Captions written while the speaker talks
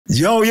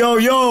Yo.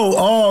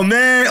 Oh,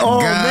 man.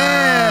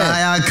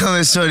 How y'all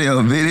coming, shorty,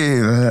 on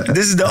video, man?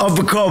 This is the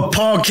Uppercut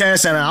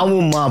Podcast, and I'm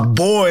with my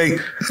boy.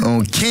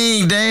 On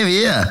King Dave,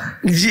 yeah.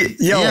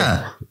 Yo.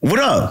 Yeah. What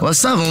up?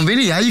 What's up, on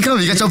video? How you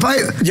coming? You got your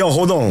pipe? Yo,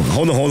 hold on.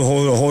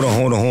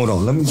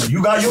 Let me.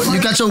 You got your pipe?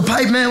 You got your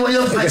pipe, man? Where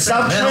your pipe?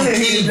 Stop man,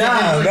 playing.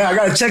 Man, I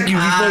gotta check you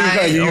before you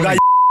got. You got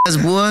ass,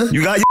 boy.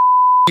 You got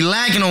You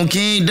lacking on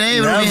King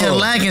Dave. Never. Here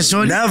lacking,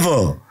 shorty.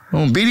 Never.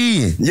 On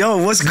BD.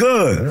 Yo, what's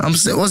good?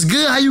 What's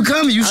good? How you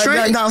coming? You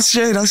straight? I'm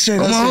straight. Oh,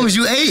 my homies,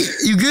 you ate?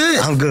 You good?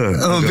 I'm good.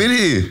 On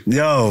BD.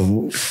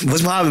 Yo,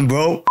 what's poppin',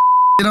 bro?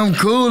 I'm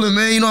coolin',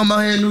 man. You know I'm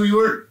out here in New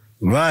York.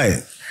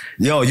 Right.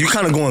 Yo, you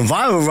kind of going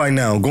viral right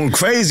now, going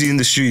crazy in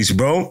the streets,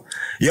 bro.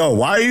 Yo,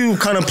 why are you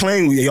kind of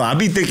playing? Yo, I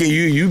be thinking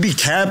you be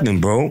capping,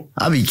 bro.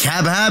 I be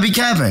capping. How I be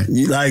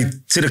capping? Like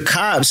to the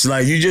cops,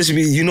 like you just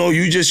be,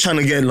 you just trying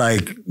to get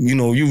like,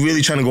 you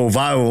really trying to go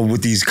viral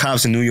with these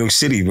cops in New York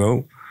City,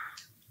 bro.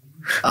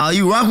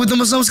 You rock with them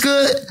or something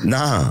good?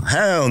 Nah,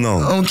 hell no.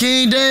 On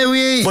King Day,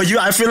 we ain't. But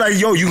I feel like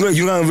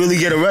you gonna really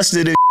get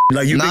arrested. And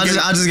like you. Nah, I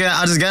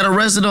just got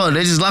arrested. Though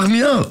they just locked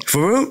me up.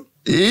 For real?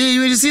 Yeah,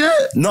 you ain't see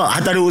that? No,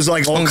 I thought it was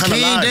like all kind of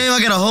lies. On King Day, I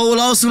got a whole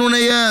lawsuit on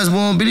their ass,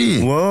 boy.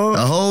 BD. What?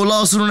 A whole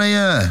lawsuit on their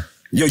ass.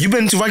 Yo, you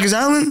been to Rikers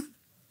Island?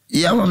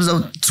 Yeah, I was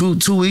up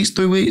 2 weeks,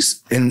 3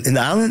 weeks. In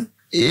the island?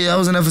 Yeah, I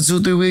was in there for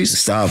 2-3 weeks.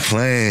 Stop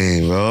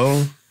playing,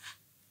 bro.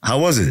 How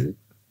was it?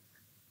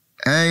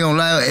 I ain't gonna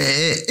lie,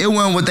 it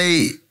wasn't what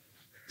they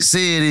said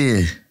it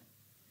is.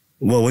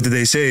 Well, what did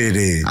they say it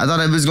is? I thought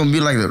that bitch gonna be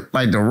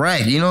like the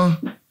rack, you know?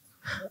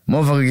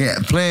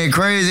 Motherfucker playing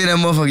crazy, that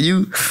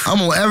motherfucker.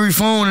 I'm on every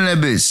phone in that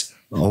bitch.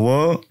 Oh,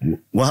 what?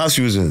 What house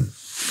you was in?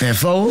 In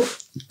 4?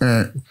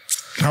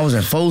 I was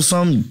in 4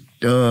 something.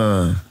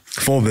 4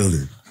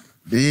 building.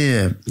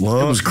 Yeah.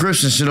 What? It was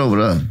Christian shit over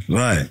there.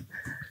 Right.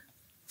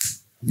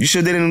 You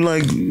sure they didn't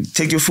like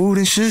take your food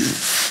and shit?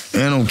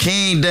 And on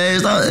King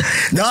Days, I'm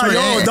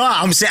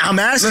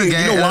asking. Look,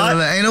 gang, you know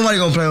why? Ain't nobody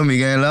gonna play with me,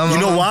 gang. You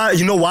know why?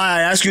 You know why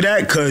I ask you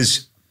that?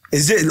 Cause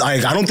is it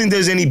like I don't think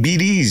there's any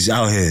BDs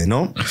out here,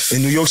 no?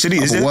 In New York City,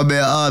 is there? What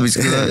bad obvious,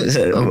 cuz?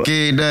 On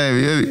King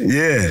Days,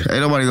 yeah.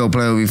 Ain't nobody gonna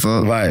play with me,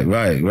 fuck.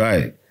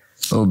 Right.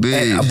 Oh,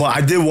 big. But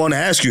I did want to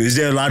ask you: is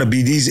there a lot of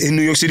BDs in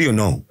New York City or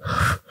no?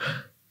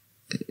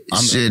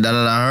 Shit, that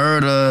I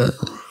heard of.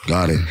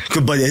 Got it.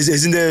 But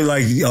isn't there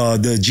like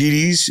the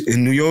GDs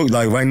in New York?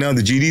 Like right now,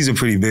 the GDs are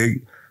pretty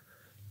big.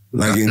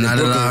 Like in that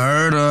I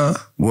heard of.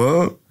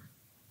 What?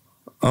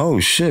 Oh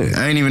shit!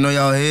 I ain't even know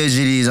y'all had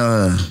GDs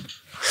on here.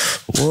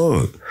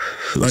 What?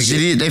 Like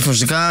GDs, they from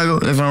Chicago?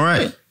 They from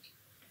right?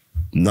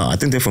 No, I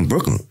think they're from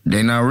Brooklyn.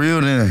 They not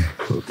real then.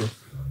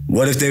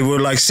 What if they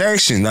were like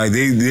sanctioned? Like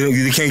they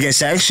can't get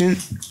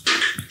sanctioned?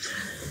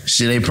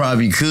 Shit, they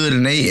probably could,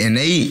 and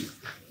they,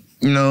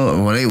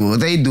 what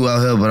they do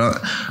out here,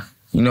 but.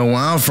 Where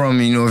I'm from,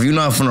 if you're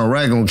not from the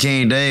rack on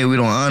King Day, we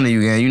don't honor you,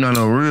 gang. You're not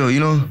no real,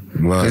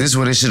 Right. This is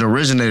where this shit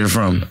originated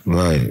from.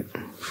 Right.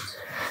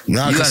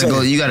 Nah, you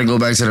gotta go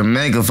back to the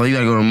Mecca, you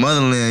gotta go to the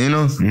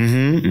motherland,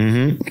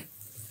 Mm-hmm.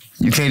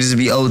 You can't just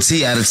be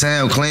OT out of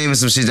town claiming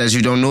some shit that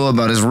you don't know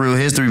about. There's real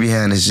history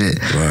behind this shit.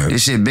 Right.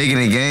 This shit bigger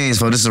than games,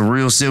 This is a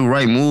real civil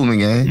right movement,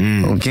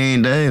 gang. On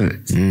King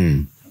David.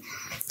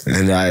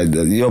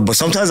 And but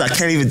sometimes I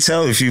can't even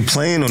tell if you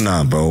playing or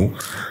not, bro.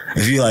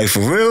 If you like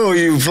for real or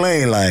you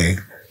playing like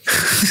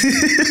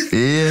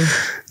yeah.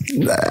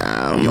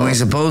 You ain't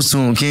supposed to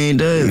on King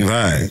David.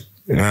 Right.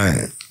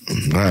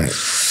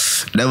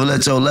 Never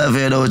let your left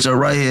hand know what your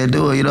right hand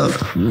doing, Right.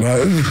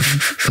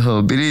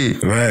 Oh,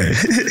 BD. Right.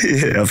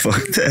 Yeah,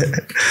 fuck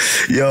that.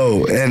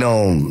 Yo, and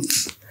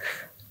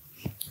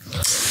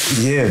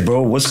yeah,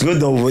 bro. What's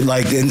good though?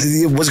 Like,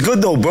 what's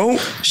good though, bro?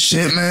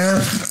 Shit,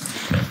 man.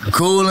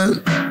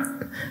 Coolin'.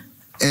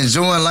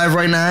 Enjoying life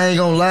right now. I ain't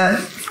gonna lie.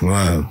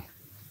 Wow.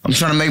 I'm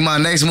trying to make my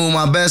next move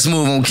my best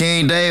move on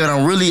King David.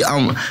 I'm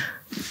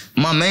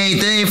my main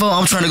thing, folks.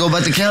 I'm trying to go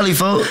back to Cali,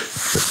 folks.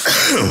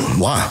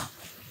 Why?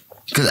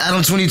 Cause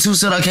Adam 22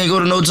 said I can't go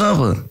to no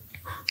jumper.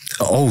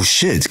 Oh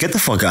shit! Get the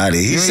fuck out of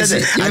here. He said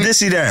that. I did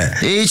see that.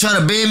 He ain't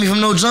trying to ban me from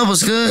no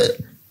jumpers,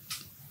 good.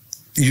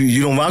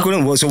 You don't rock with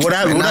him? So what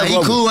happened? Nah,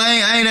 he cool.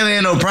 I ain't never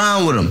had no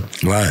problem with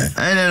him. Right.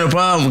 I ain't had no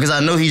problem because I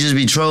know he just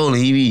be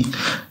trolling. He be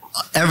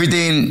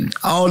everything.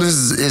 All this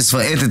is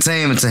for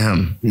entertainment to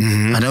him.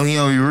 I know he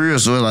don't be real,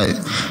 so it's like.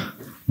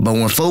 But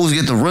when folks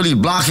get to really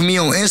blocking me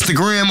on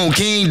Instagram on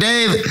King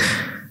David,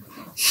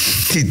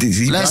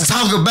 let's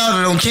talk about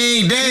it on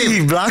King David.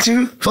 He blocked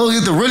you? Folks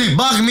get to really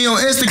blocking me on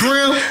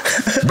Instagram,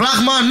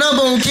 block my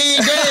number on King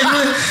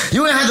David.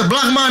 You ain't have to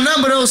block my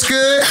number though,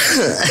 Scud.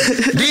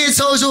 Then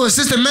told your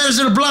assistant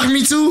manager to block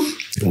me too.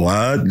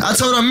 What? I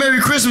told her Merry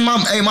Christmas,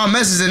 my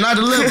message is not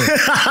delivered.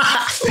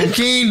 On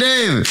King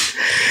David.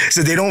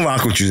 So they don't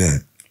rock with you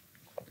then?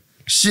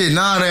 Shit,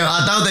 nah,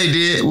 I thought they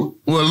did.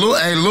 Well,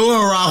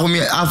 Laura rock with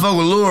me. I fuck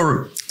with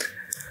Laura.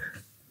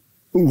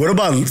 What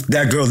about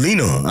that girl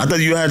Lena? I thought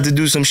you had to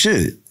do some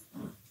shit.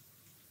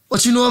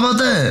 What you know about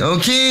that? On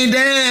King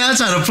David, I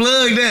try to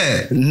plug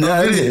that. No,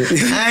 I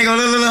ain't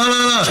gonna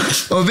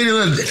hold on. On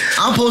video,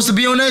 I'm supposed to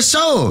be on that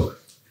show.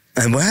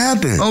 And what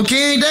happened? On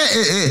King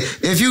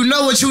David. If you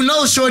know what you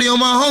know, shorty, on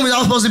my homies, I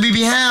was supposed to be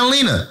behind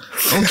Lena.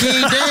 On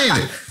King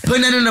David.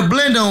 Putting that in the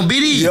blender on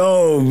BD.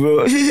 Yo,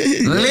 bro.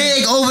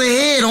 Leg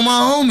overhead on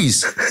my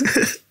homies.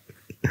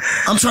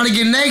 I'm trying to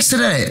get next to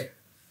that.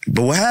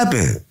 But what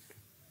happened?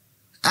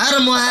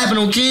 Adam, what happened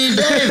on King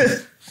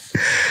David?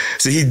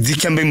 So he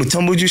can't be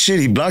tumbled your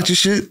shit? He blocked your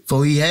shit?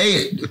 For he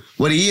hate.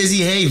 What he is,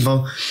 he hating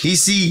for. He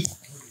see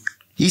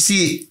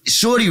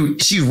shorty,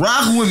 she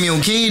rock with me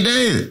on King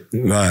David.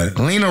 Right.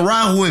 Lena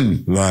rock with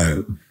me.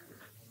 Right.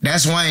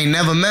 That's why I ain't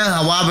never met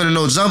her. Well, I've been in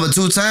no jumper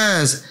 2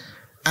 times.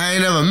 I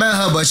ain't never met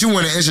her, but you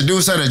want to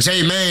introduce her to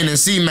J-Man and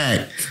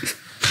C-Mac.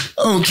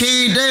 Oh,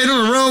 King David,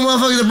 them the wrong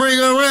motherfuckers to bring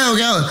her around,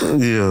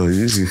 y'all. Yo,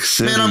 you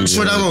see. Man, I'm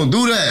sure I'm gonna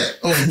do that.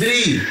 Oh,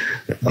 D.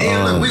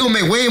 Damn, look, we gonna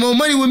make way more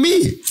money with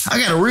me. I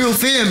got a real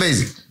fan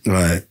base.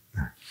 Right.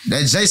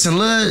 That Jason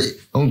Ludd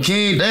on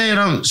King David,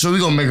 I'm sure we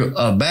gonna make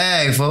a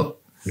bag for.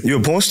 You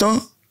a porn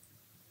star?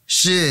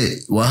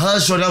 Shit. Well, her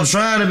short, I'm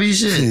trying to be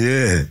shit.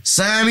 Yeah.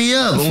 Sign me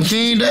up on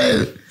King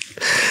David.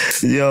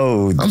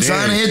 Yo, I'm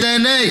trying to hit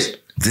that next.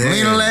 Damn.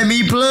 Lena let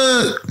me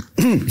plug.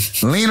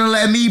 Lena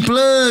let me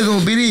plug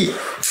on BD.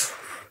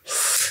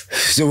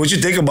 So what you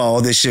think about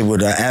all this shit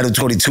with Adam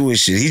 22 and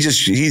shit?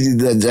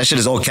 That shit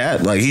is all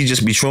cap. Like he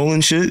just be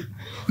trolling shit.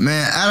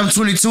 Man, Adam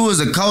 22 is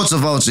a culture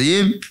vulture, you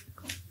hear me?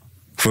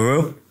 For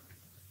real?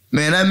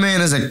 Man, that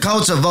man is a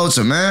culture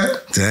vulture, man.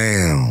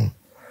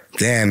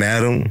 Damn,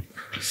 Adam.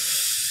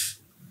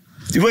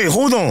 Wait,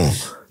 hold on.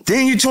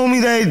 Didn't you told me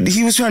that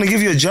he was trying to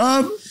give you a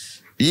job?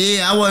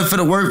 Yeah, I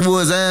wasn't finna work for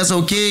his ass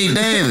on King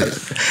David.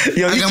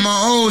 Yo, I got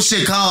my own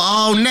shit called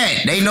All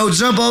Net. They no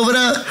jump over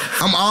there.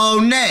 I'm All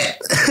Net.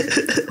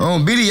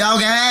 On BD, y'all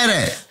can have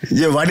that.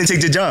 Yeah, why didn't you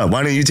take the job?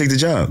 Why didn't you take the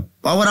job?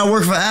 Why would I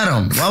work for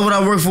Adam? Why would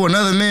I work for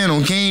another man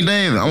on King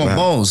David? I'm a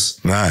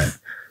boss.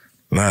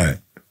 Right.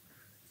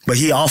 But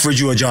he offered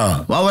you a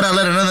job. Why would I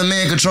let another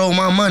man control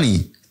my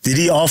money? Did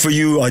he offer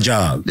you a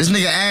job? This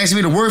nigga asked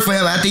me to work for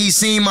him after he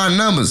seen my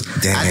numbers.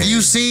 Damn. After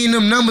you seen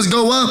them numbers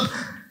go up,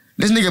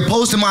 this nigga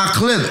posted my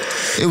clip.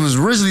 It was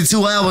originally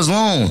 2 hours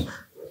long.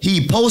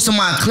 He posted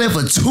my clip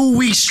for 2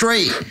 weeks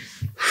straight.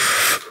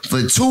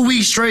 For 2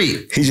 weeks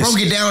straight. He broke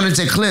it down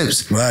into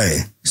clips.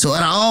 Right. So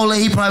out of all that,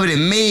 he probably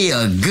done made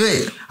a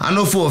good, I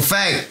know for a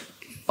fact,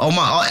 all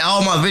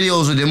my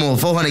videos with them on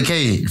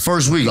 400K.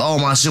 First week, all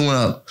my shit went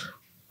up.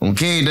 On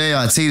King Day,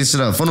 I tee this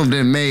shit up. Fun of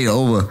them made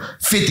over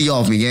 50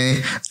 off me, gang.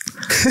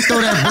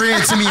 Throw that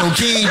bread to me on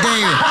King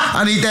Day.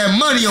 I need that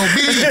money on B.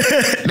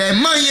 That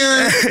money,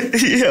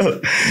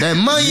 that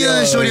money,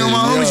 shorty on my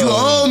homies. You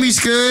owe me,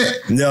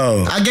 Scud.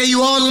 No. I gave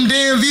you all them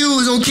damn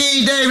views on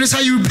King Day. This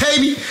how you pay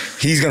me?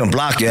 He's gonna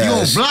block your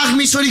ass. You gonna block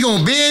me, shorty? You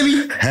gonna ban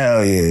me?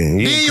 Hell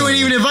yeah. Then you ain't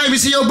even invite me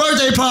to your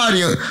birthday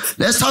party.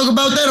 Let's talk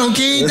about that on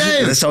King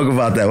Day. Let's talk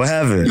about that. What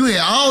happened? You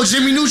had all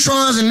Jimmy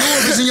Neutrons and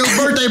Norvis in your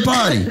birthday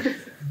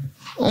party.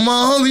 On my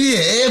homie,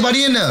 yeah,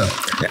 everybody in there.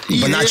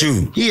 But not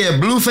you. He had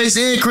Blueface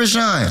and Chris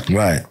Shine.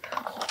 Right.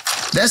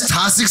 That's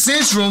Toxic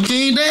Central on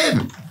King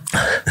David.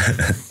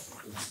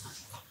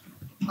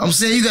 I'm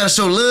saying you gotta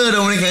show love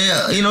though when it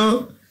can, you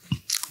know?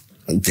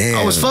 Damn.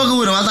 I was fucking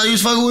with him. I thought he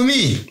was fucking with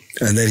me.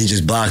 And then he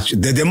just blocked you.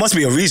 There must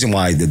be a reason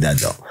why he did that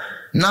though.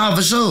 Nah,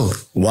 for sure.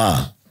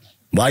 Why?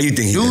 Why you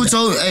think he did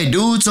that?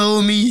 Dude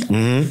told me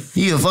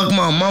he'll fuck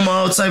my mama,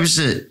 all type of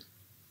shit.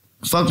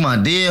 Fuck my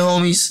dead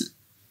homies.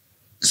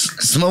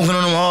 Smoking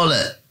on them, all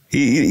that.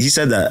 He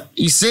said that.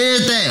 He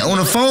said that on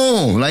the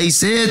phone. Like he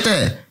said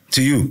that.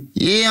 To you?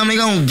 Yeah, I'm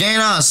gonna gain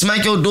out,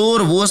 smack your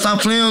daughter, boy.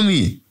 Stop playing with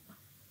me.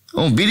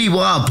 On BD, boy,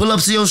 I'll pull up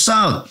to your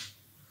shop.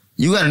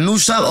 You got a new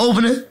shop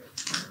opening?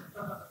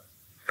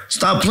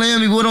 Stop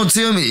playing with me, boy. Don't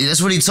tell me.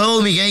 That's what he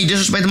told me, gang. He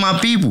disrespecting my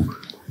people.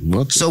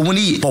 What? So when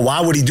he... But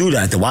why would he do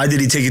that? Why did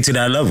he take it to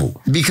that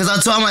level? Because I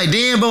told him, like,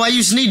 damn, bro, why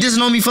you sneak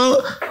dissing on me, for?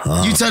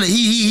 You tell it,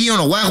 he on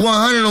a whack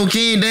 100 on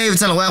King David,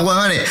 telling whack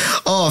 100.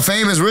 Oh,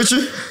 Famous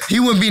Richard? He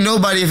wouldn't be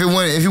nobody if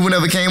he would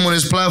never came on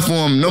his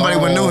platform. Nobody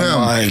would know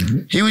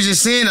him. He was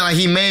just saying that, like,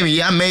 he made me.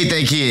 Yeah, I made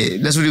that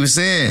kid. That's what he was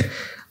saying.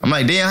 I'm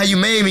like, damn, how you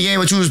made me, gang,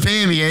 but you was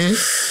paying me, gang?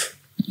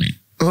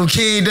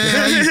 Okay,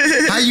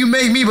 damn, how you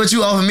make me, but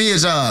you offer me a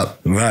job?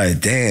 Right,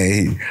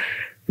 damn.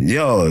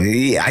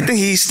 I think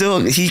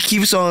he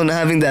keeps on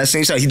having that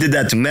same shot. He did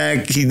that to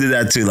Mac. He did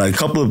that to like a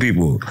couple of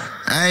people.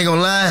 I ain't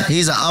gonna lie.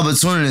 He's an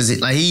opportunist.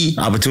 Like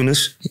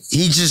opportunist.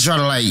 He just trying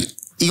to like,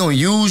 he gonna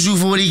use you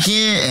for what he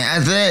can, and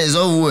after that, it's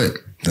over with.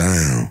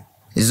 Damn.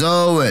 It's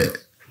over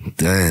with.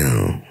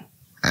 Damn.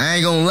 I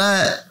ain't gonna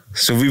lie.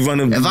 So we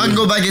running. If I can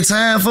go back in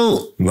time,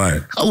 folk, right,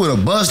 I would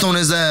have bust on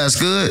his ass,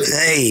 good.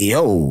 Hey,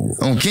 yo.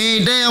 On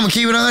King Day, I'm gonna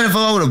keep it 100,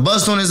 folk. I would have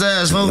bust on his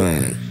ass, folk.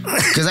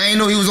 Cause I ain't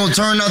know he was gonna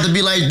turn out to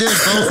be like this,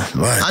 folk.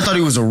 Right. I thought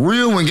he was a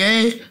real one,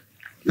 gang.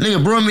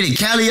 Nigga brought me to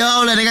Cali,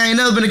 all that. Nigga, I ain't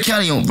never been to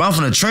Cali. I'm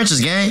from the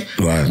trenches, gang.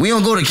 Right. We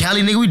don't go to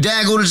Cali, nigga. We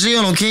die go to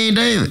jail on King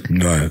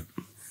David. Right.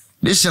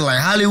 This shit like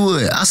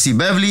Hollywood. I see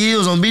Beverly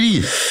Hills on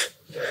BD.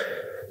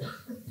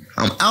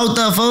 I'm out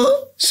there,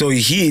 folk. So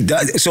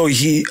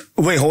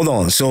wait, hold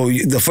on. So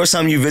the first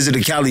time you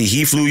visited Cali,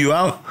 he flew you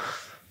out?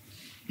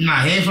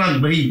 Nah, he ain't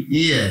flunk, but he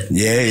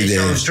did.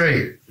 Showed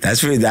straight. That's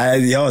pretty.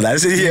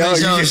 That's it. Yo,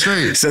 showed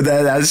straight. So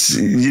that's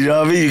you know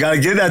what I mean. You gotta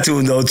give that to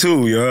him though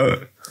too,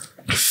 yo.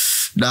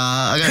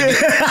 I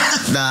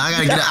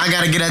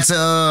gotta get that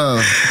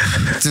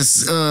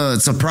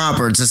to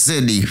proper to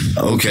Sydney.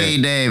 Okay,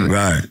 David.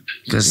 Right.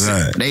 Because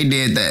they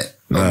did that.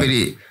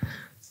 Right.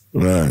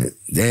 Right.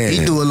 Damn.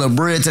 He threw a little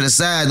bread to the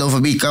side though for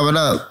me coming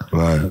up.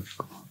 Right.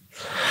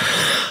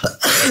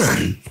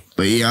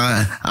 But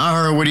yeah, I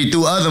heard when he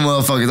threw other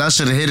motherfuckers, I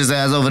should have hit his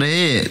ass over the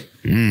head.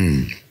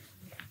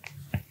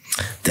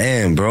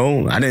 Damn,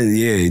 bro. I didn't.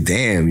 Yeah.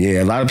 Damn.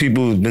 Yeah. A lot of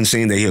people have been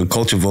saying that he a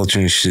culture vulture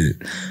and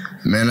shit.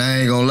 Man, I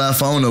ain't gonna lie, I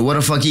don't know where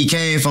the fuck he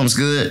came from,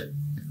 Scud.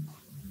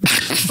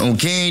 On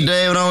King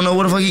David, I don't know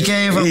where the fuck he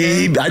came from.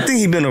 I think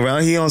he been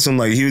around. He on some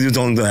like he was just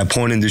on that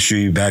porn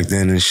industry back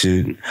then and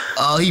shit.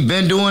 Oh, he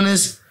been doing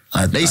this.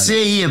 They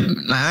said he a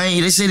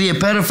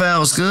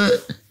pedophile,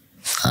 Scud.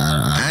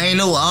 I ain't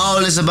know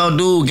all this about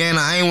dude, gang.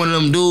 I ain't one of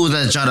them dudes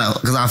that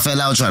cause I fell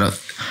out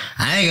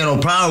I ain't got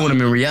no problem with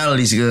him in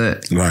reality,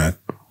 Scud. Right.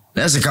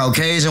 That's a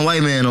Caucasian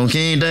white man on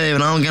King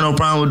David. I don't get no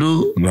problem with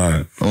dude.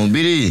 Right. On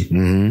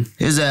BD.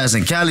 His ass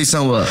in Cali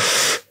somewhere.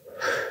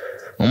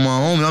 On my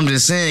homie, I'm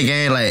just saying,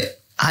 gang, like,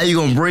 how you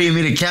gonna bring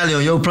me to Cali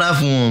on your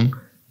platform,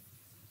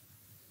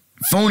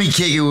 phony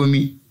kick it with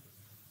me,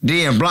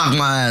 then block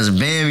my ass,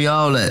 ban me,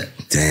 all that.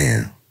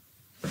 Damn.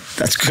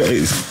 That's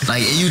crazy.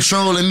 Like, you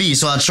trolling me,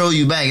 so I troll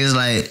you back. It's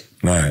like,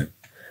 right.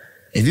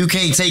 If you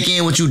can't take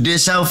in what you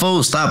dish out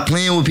for, stop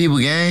playing with people,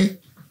 gang.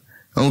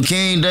 On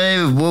King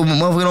David, boy,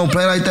 motherfucker don't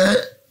play like that.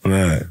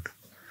 Right.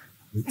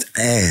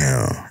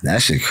 Damn.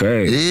 That shit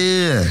crazy.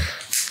 Yeah.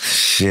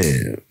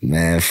 Shit,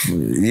 man.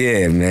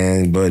 Yeah,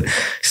 man. But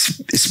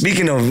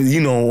speaking of,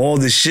 you know, all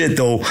this shit,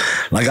 though,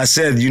 like I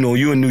said, you know,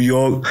 you in New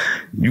York,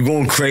 you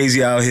going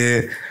crazy out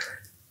here.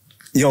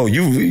 Yo,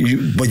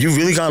 but you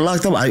really got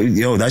locked up?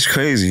 Yo, that's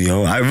crazy,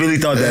 yo. I really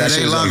thought that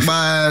they locked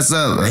my ass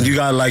up. And you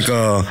got like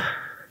a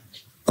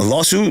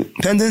lawsuit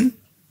pending?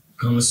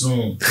 Coming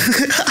soon.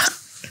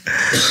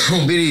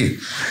 BD.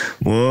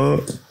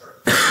 What?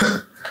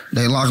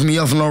 They locked me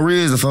up for no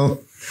reason,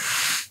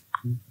 folks.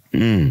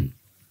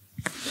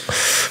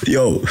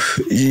 Yo,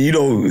 you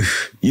know,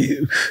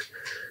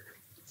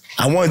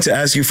 I wanted to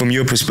ask you from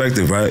your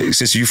perspective, right?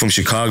 Since you from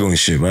Chicago and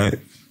shit, right?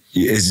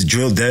 Is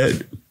drill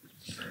dead?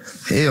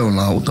 Hell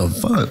no, what the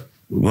fuck?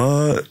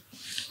 What?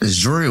 Is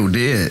drill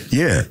dead?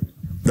 Yeah.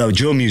 No,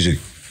 drill music.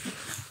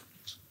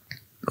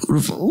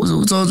 Who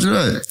told you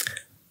that?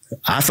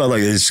 I felt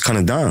like it's kind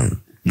of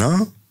down.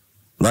 No?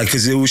 Like,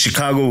 because it was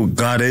Chicago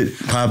got it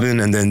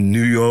popping, and then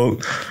New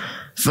York.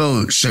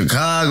 Folks,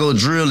 Chicago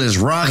drill is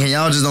rocking.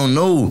 Y'all just don't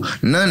know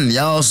nothing.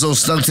 Y'all so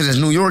stuck to this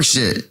New York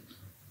shit.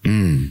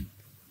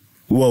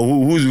 Well,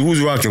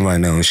 who's rocking right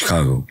now in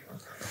Chicago?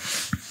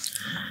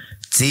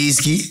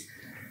 T-Ski,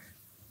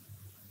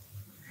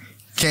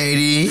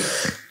 KD,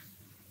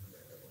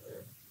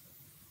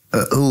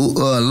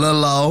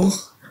 Lil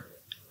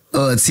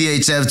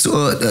THF,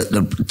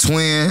 the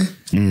twin.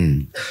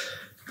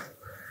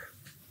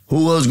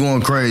 Who else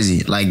going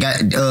crazy? Like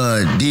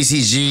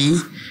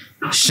DCG,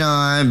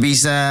 Sean,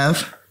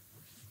 B-Sav.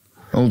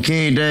 On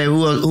King Day,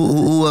 who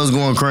else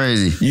going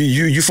crazy?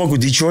 You fuck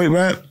with Detroit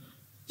rap?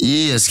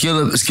 Yeah,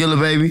 Skilla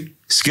Baby.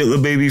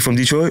 Skilla Baby from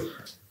Detroit?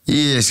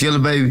 Yeah,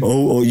 Skilla Baby.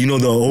 Oh, you know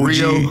the OG,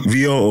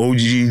 Rio,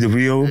 the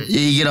Rio? Yeah,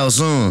 he get out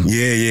soon.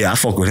 Yeah, I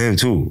fuck with him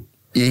too.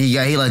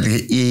 Yeah, he got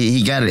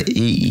it.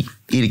 He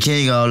the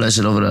king of all that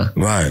shit over there.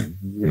 Right.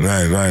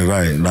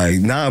 Like,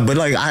 nah, but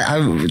like, I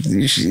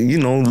you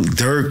know,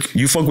 Dirk,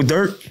 you fuck with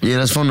Dirk? Yeah,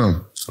 that's from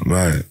them.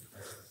 Right.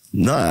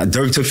 Nah,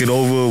 Dirk took it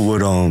over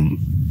with,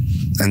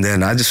 and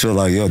then I just feel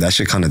like, yo, that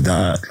shit kind of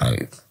died.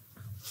 Like,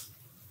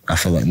 I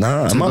feel like,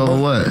 nah. Took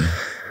over what?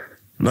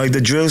 Like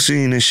the drill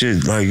scene and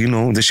shit, like, you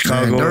know, the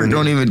Chicago. Man, Dirk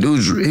don't even do,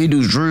 he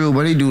do drill,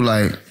 but he do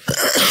like,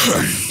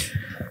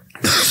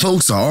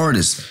 folks are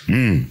artists.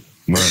 Right.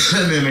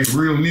 That man make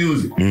real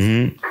music.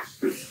 They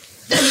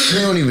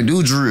don't even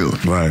do drill.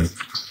 Right.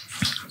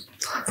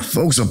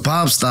 Folks are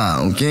pop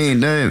style, okay?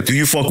 Damn. Do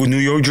you fuck with New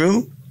York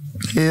drill?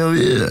 Hell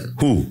yeah.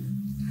 Who?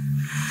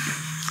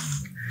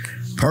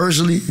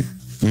 Personally,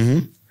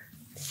 the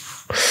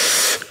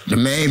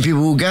main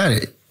people who got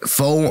it.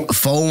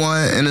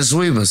 4-1 and the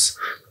Sweepers.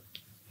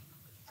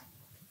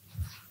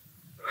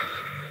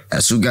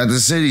 That's who got the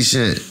city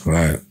shit.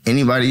 Right.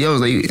 Anybody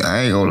else, I ain't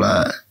gonna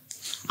lie.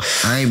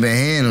 I ain't been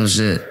hearing them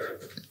shit.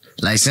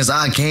 Like, since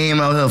I came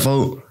out here,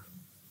 folks,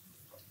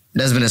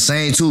 that's been the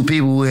same two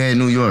people who had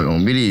New York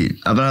on BD.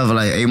 I've been out for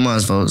like 8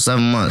 months, folks,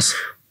 7 months.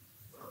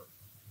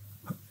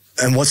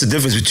 And what's the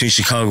difference between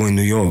Chicago and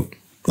New York?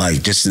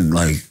 Like, just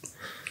like...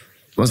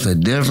 What's the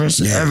difference?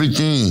 Yeah.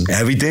 Everything.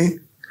 Everything?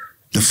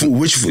 The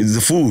food,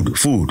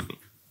 food.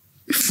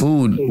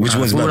 Food. Which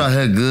one's better? Food out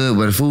here good,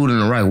 but the food in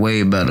the right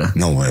way better.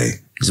 No way.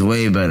 It's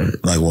way better.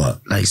 Like what?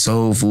 Like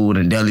soul food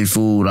and deli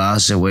food, all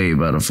shit way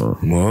better for.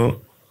 What?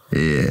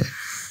 Yeah.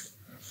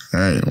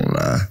 I ain't gonna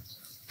lie.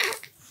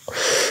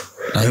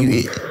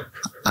 Like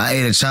I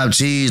ate a chopped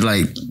cheese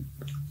like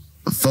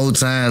 4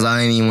 times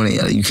I ain't even want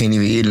to. You can't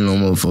even eat it no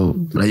more, folk.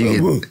 Like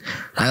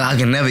I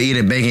can never eat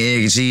a bacon,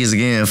 egg, and cheese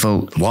again,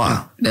 folk.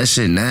 Why? That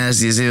shit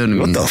nasty as hell to me.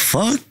 What the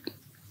fuck?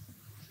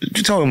 What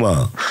you talking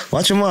about?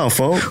 Watch your mouth,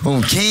 folk.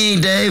 Oh,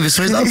 King David,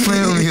 stop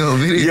playing with me on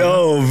video.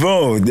 Yo,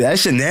 bro, that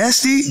shit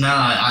nasty? Nah,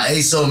 I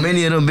ate so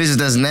many of them bitches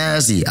that's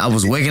nasty. I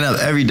was waking up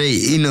every day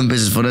eating them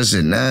bitches for that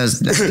shit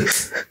nasty.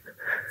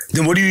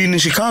 Then what are you eating in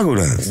Chicago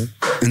then?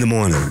 In the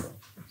morning?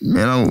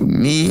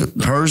 Man, me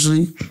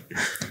personally,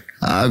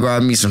 I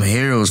grab me some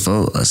Heroes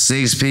for a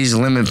 6-piece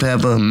lemon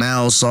pepper,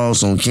 mild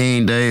sauce on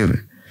King David.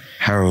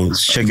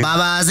 Harold's chicken.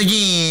 Baba's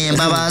again.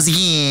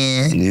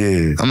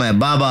 Yeah. I'm at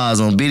Baba's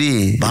on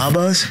BD.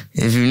 Baba's?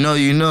 If you know,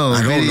 you know.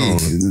 I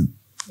don't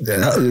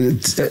know.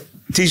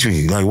 Teach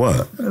me, like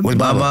what? What's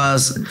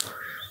Baba's?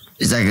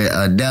 It's like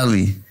a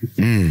deli.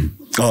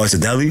 Oh, it's a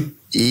deli?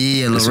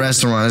 Yeah, a little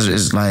restaurant.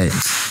 It's like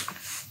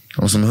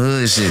on some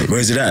hood shit.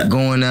 Where's it at?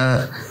 Going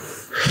out,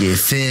 get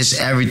fish,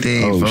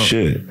 everything. Oh, bro.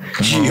 shit.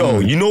 Yo,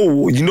 you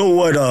know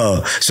what?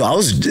 So I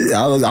was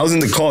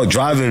in the car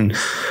driving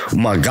with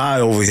my guy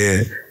over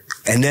here,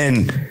 and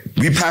then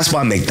we passed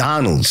by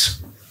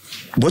McDonald's.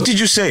 What did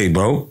you say,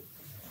 bro?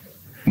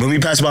 When we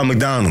passed by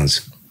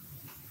McDonald's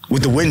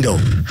with the window.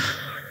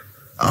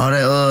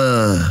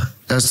 Oh,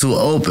 that's too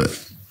open.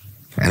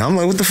 And I'm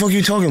like, what the fuck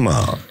you talking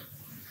about?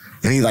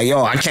 And he's like,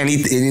 yo, I can't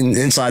eat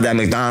inside that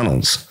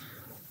McDonald's.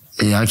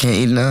 Yeah, I can't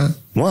eat now.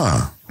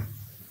 Why?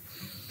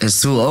 It's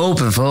too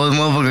open, folks.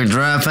 Motherfucker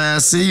drive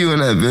past, see you in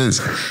that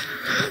bitch.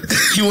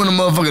 You want a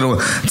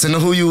motherfucker to know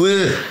who you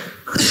with?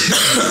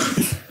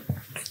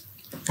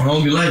 I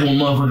don't be like when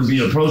motherfuckers be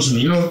approaching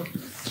me, you know?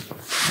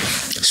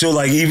 So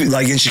like even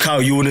like in Chicago,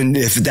 you wouldn't,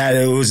 if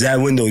it was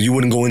that window, you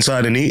wouldn't go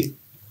inside and eat?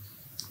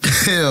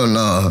 Hell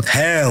no.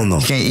 Hell no.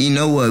 Can't eat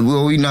nowhere.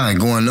 We not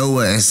going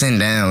nowhere and sit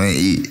down and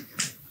eat.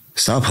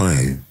 Stop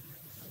playing.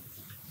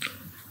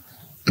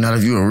 Not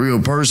if you a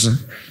real person.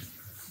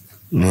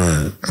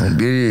 What? Don't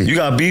be it. You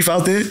got beef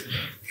out there?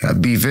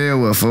 Got beef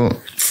everywhere,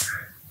 folk.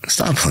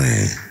 Stop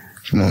playing.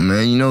 Come on,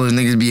 man. You know those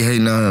niggas be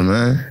hating on her,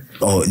 man.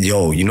 Oh,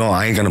 yo, you know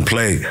I ain't gonna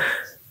play.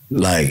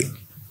 Like,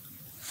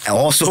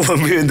 also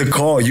when we were in the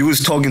car, you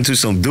was talking to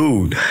some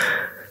dude.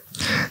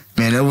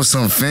 Man, there was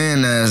some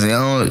fan ass.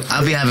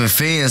 I be having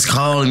fans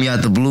calling me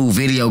out the blue,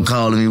 video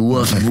calling me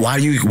woofing.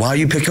 Why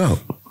you pick up?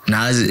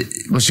 Nah,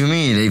 what you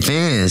mean? They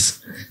fans.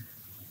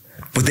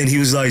 But then he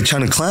was like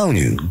trying to clown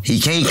you. He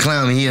can't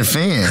clown me. He a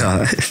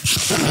fan.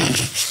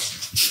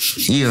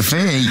 He a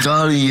fan. He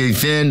called me. He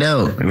fanned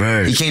out.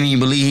 Right. He can't even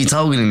believe he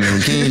talking to me.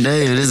 King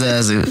David, his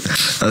ass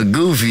a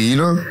goofy, you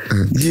know?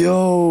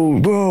 Yo,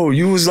 bro,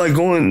 you was like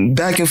going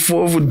back and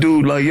forth with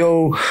dude. Like,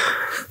 yo,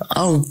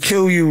 I'll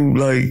kill you.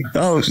 Like,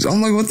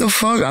 I'm like, what the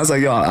fuck? I was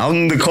like, yo, I'm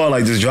in the car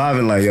like just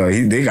driving. Like, yo,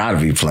 they gotta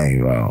be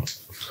playing, bro.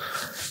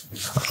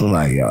 I'm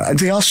like, yo, I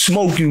think I'll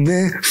smoke you,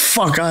 man.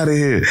 Fuck out of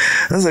here.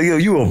 I was like, yo,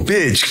 you a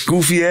bitch,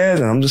 goofy ass.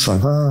 And I'm just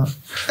like, huh?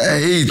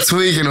 Hey, he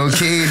tweaking on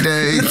King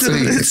Day. He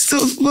tweaking.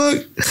 Still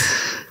fuck.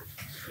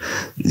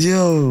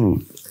 Yo.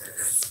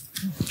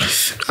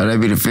 Oh, that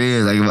be the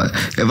feds. Like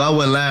if I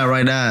went live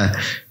right now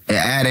and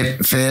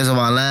added feds on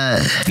my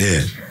line,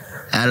 Yeah.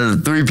 out of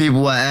the 3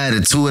 people I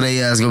added, 2 of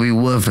they ass gonna be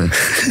woofing.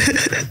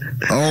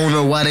 I don't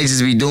know why they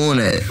just be doing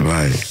that.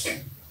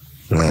 Right.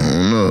 I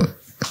don't know.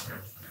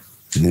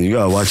 You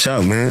gotta watch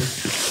out, man.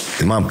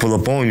 They might pull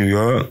up on you, you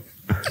heard?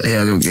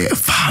 Yeah, they'll get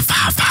 5,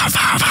 5, 5,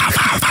 5, 5,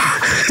 5,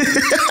 5.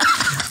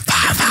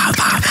 5, 5,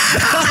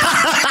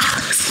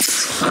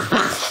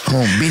 5. Come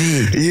on,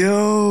 bitty.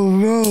 Yo,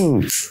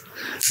 bro.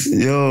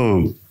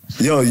 Yo,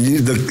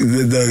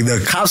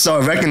 the cops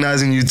are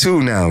recognizing you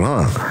too now,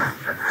 huh?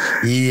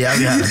 Yeah, I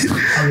be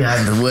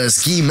having to wear a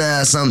ski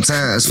mask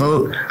sometimes,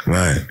 folks.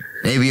 Right.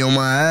 They be on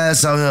my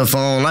ass out here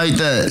phone like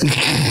that.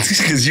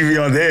 Because you be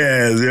on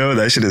their ass, yo.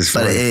 That shit is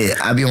funny. But hey,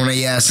 I be on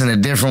their ass in a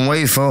different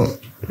way, folks.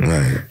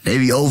 Right. They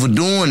be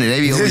overdoing it.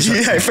 They be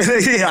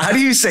yeah, how do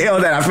you say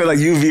all that? I feel like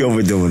you be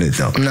overdoing it,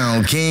 though.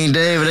 No, King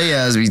David, they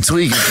ass be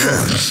tweaking,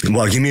 folks.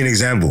 Well, give me an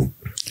example.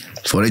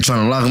 So they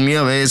trying to lock me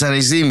up every time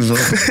they see me,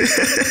 folks.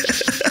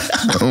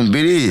 Don't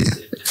be it.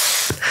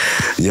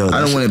 Yo,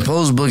 I done went in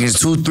post bookings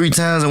 2-3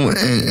 times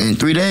in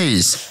 3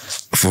 days.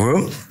 For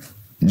real?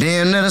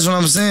 Damn, that's what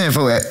I'm saying,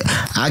 folks.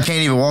 I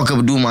can't even walk up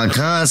and do my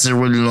concert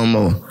really no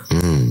more.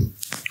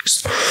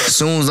 As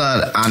soon as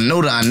I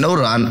know that,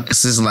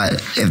 it's just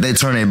like, if they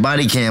turn their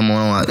body cam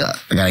on,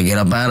 I gotta get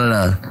up out of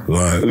there.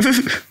 Right.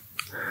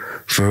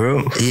 For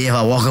real? Yeah, if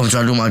I walk up and try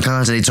to do my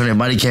concert, they turn their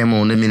body cam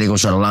on, that mean they gonna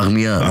try to lock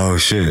me up. Oh,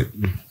 shit.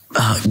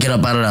 Get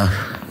up out of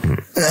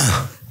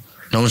there.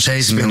 Don't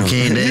chase me, I'm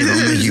King David. I'm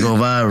gonna make you go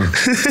viral.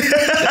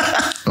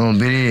 Don't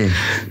be there.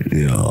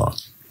 Yeah.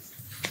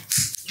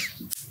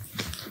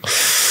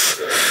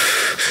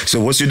 So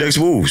what's your next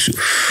moves?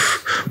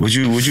 What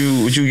you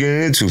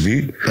getting into,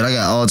 B? But I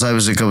got all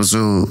types of shit coming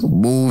soon.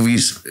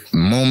 Movies,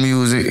 more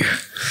music.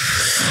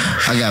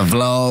 I got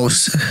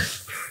vlogs,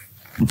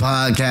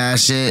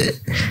 podcast shit,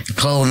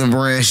 clothing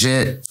brand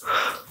shit,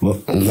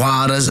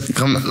 waters,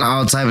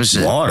 all type of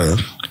shit. Water?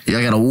 Yeah,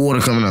 I got a water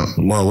coming out.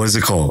 Well, what's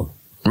it called?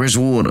 Rich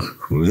Water.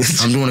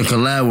 I'm doing a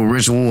collab with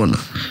Rich Water.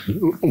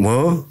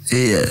 What?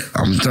 Yeah,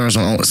 I'm throwing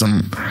some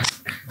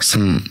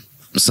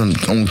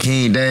on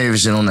King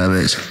Davis shit on that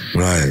bitch.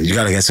 Right, you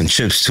gotta get some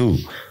chips too.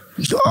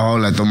 All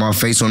like throw my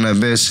face on that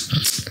bitch.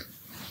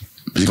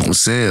 It's gonna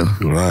sell.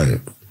 Right.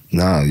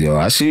 Nah, yo,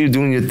 I see you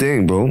doing your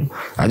thing, bro.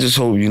 I just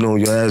hope, you know,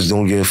 your ass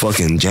don't get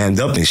fucking jammed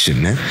up and shit,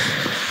 man.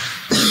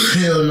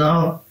 Hell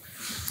no.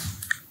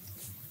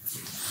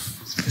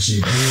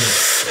 Shit,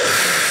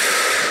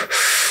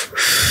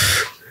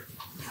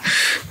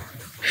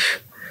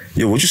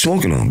 Yo, what you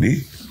smoking on,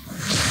 B?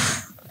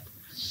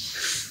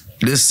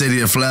 This City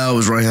of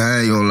Flowers right here,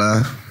 I ain't gonna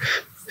lie.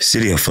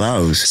 City of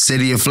Flowers?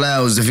 City of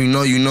Flowers, if you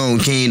know, you know.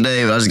 King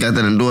Dave, I just got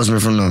that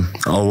endorsement from them.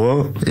 Oh,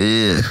 what?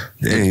 Yeah.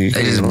 They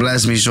just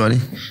blessed me, shorty.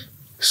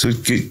 So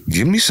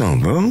give me some,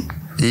 bro.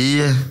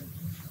 Yeah.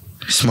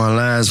 It's my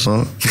last,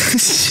 bro.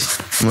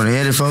 You wanna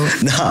hit it,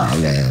 folks? Nah,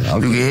 man.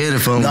 You can hit it,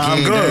 folks. Nah,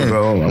 I'm good,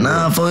 bro.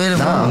 Nah, folks, hit it,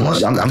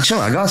 folks. I'm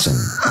chilling. I got some.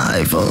 All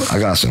right, folks. I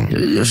got some.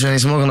 Your shit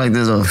ain't smoking like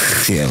this, though.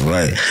 Yeah,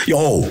 right.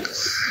 Yo,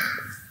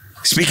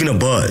 speaking of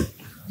bud,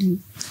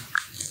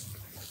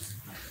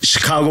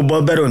 Chicago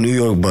bud better or New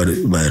York bud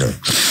better?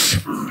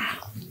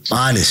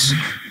 Honest.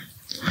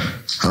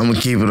 I'm gonna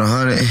keep it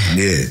 100.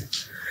 Yeah.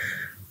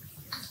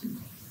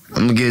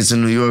 I'm gonna get to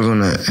New York on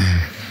that.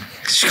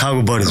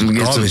 Chicago bud is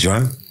garbage,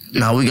 right?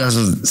 Nah, we got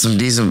some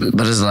decent,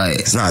 but it's like,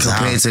 it's not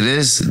compared to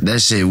this,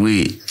 that shit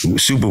weak.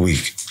 Super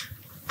weak.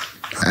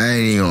 I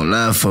ain't even gonna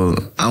lie,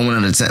 folks.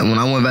 When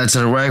I went back to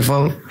the rack,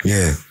 folks.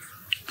 Yeah.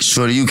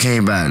 Shorty, you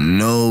can't buy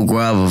no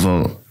grabber,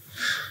 folks.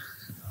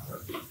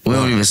 We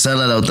don't even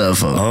sell it out there,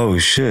 folks. Oh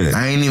shit!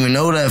 I ain't even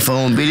know that,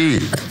 folks. BD.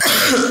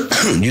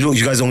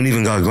 You guys don't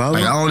even got grabber?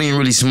 Like, I don't even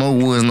really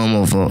smoke woods no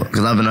more, folks.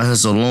 Cause I've been out here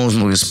so long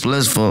smoking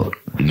splits, folks.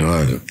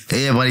 Right.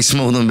 Everybody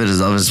smoke them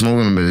bitches. I've been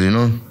smoking them bitches, you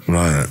know.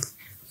 Right.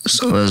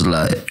 So it's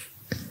like,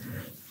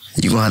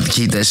 you gonna have to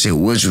keep that shit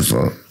with you,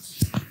 folks.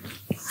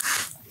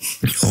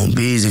 On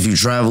bees, if you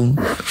travel,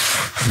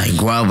 like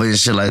guava and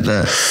shit like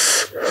that.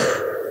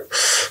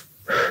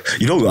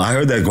 You know, I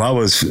heard that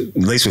guava is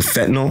laced with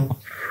fentanyl.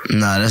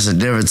 Nah, that's a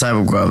different type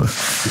of guava.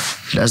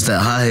 That's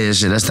that hot head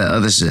shit. That's that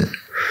other shit.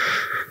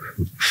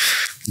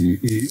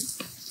 You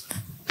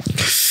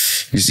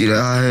see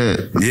that hot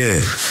head? Yeah.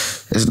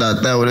 It's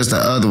not that one. It's the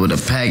other one, the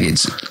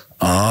package.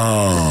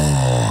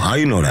 Oh, how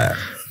you know that?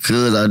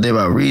 Cause I did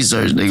my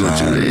research, nigga. What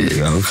you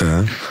did?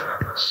 Okay.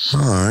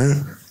 All right.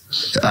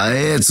 I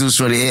had to,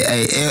 shorty.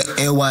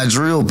 NY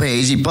Drill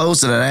page. He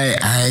posted it.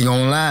 I ain't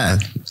gonna lie.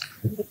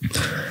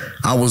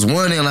 I was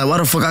wondering, like, why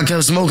the fuck I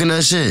kept smoking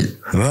that shit?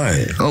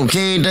 Right. Oh,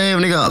 King Dave,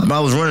 nigga, I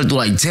was running through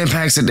like 10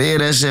 packs a day of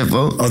that shit,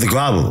 folks. Oh, the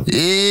gravel?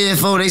 Yeah,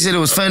 folks, they said it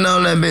was fentanyl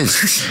on that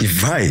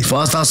bitch. Right. Before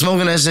I stopped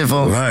smoking that shit,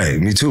 folks. Right,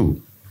 me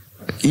too.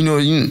 You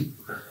know,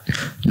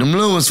 them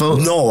little ones,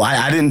 folks. No,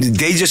 I didn't.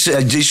 They just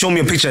showed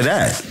me a picture of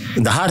that.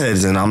 The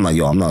hotheads, and I'm like,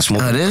 yo, I'm not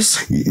smoking.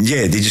 This?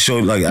 Yeah, they just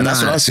showed, like,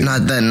 that's what I see.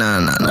 Not that,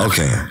 nah.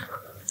 Okay.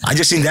 I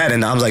just seen that,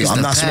 and I was like,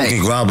 I'm not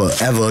smoking grabber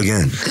ever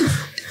again.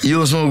 You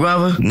don't smoke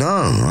grabber? No,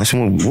 I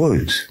smoke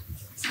woods.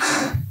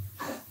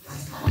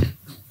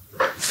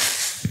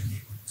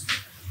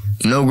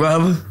 No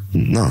grabber?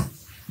 No.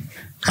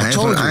 I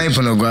ain't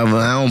put no grabber.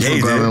 I don't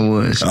put grabber in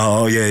woods.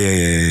 Oh,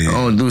 yeah. I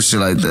don't do shit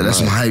like that. That's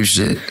some hype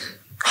shit.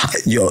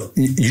 Yo,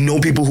 you know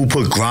people who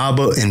put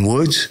grabber in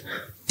woods?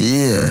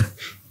 Yeah.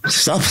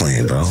 Stop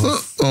playing, bro.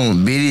 Oh,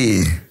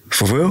 BD.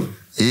 For real?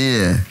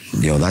 Yeah.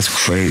 Yo, that's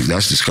crazy.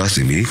 That's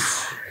disgusting, B.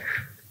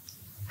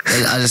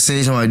 I just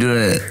seen somebody do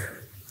that.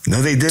 No,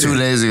 they didn't. 2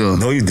 days ago.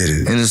 No, you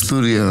didn't. In the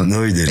studio.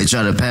 No, you didn't. They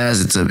tried to pass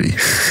it to me.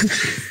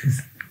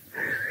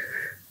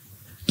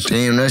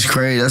 Damn, that's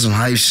crazy. That's some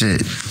hype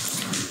shit.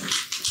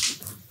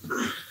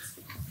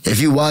 If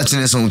you watching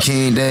this on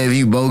King Dave,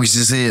 you bogus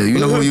as hell. You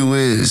know who you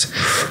is.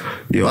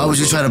 Yo, why would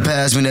you try to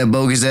pass me that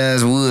bogus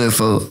ass wood,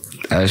 for?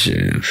 That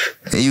shit.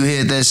 And you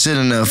hit that shit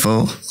in there,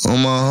 for,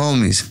 on my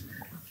homies.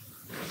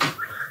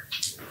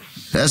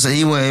 That's what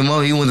he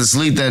went to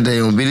sleep that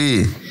day on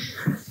BD.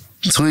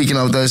 Tweaking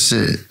off that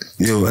shit.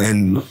 Yo,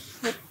 and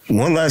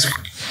one last,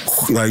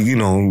 like, you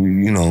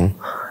know,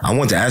 I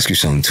want to ask you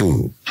something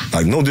too.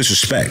 Like, no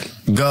disrespect.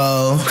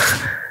 Go.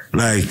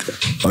 Like,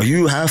 are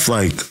you half,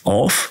 like,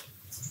 off?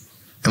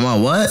 Am I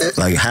what?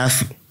 Like,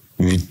 half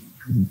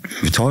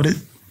retarded?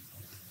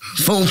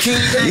 From King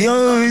Dave.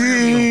 Yo,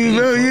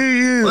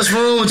 yeah. What's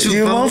wrong with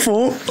you, bro? My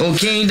fault. On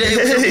King Dave,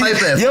 what's your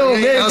pipe at? Yo,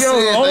 man,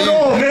 hold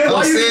on, man.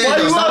 Why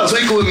you stop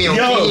tweaking with me on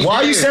King Dave?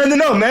 Why you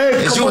standing up, man?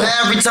 Is you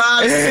half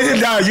retarded?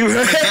 Nah, you.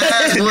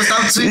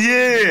 Stop tweaking.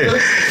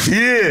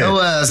 Yeah. Yo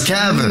ass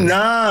cabin.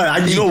 Nah,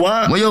 you know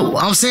why? Well,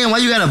 I'm saying, why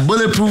you got a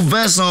bulletproof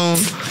vest on?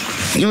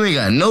 You ain't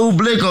got no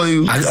blick on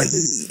you.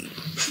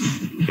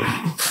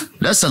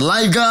 That's a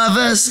lifeguard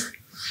vest?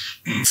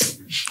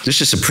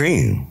 This is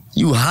Supreme.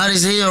 You hot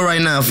as hell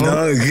right now, folks.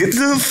 No, get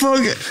the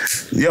fuck.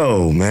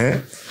 Yo,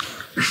 man.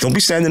 Don't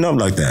be standing up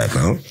like that,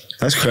 bro.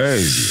 That's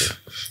crazy.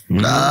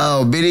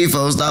 No, Biddy,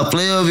 folks, stop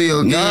playing with me,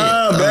 okay?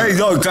 Nah, man,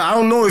 yo, I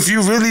don't know if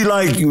you really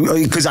like,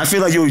 because I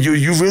feel like you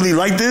really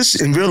like this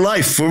in real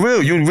life, for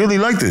real. You really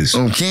like this.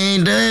 I'm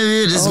King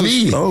David, this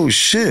me. Oh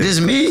shit, This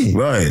me.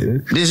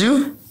 right? This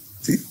you?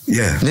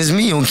 Yeah, This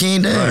me on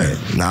King David. right.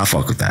 Nah, I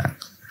fuck with that.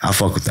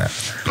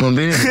 Come on,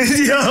 Biddy.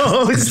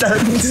 Yo,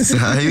 stop.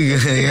 Nah, you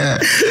good, yeah.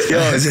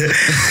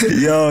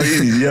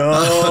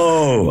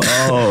 Yo.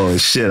 Oh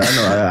shit, I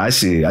know. I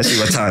see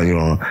what time you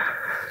on.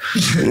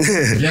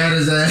 Got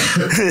his ass.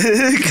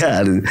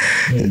 Got it.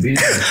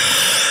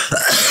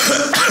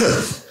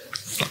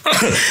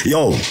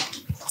 Yo,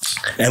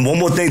 and one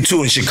more thing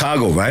too in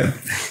Chicago, right?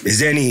 Is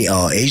there any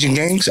Asian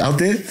gangs out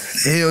there?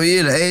 Hell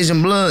yeah, the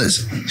Asian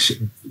Bloods.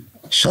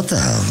 Shut the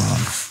hell up.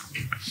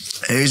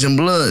 Asian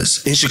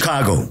Bloods. In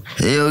Chicago.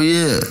 Hell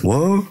yeah.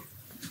 What?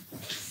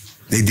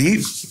 They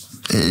deep?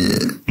 Yeah.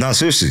 No,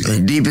 seriously. They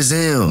deep as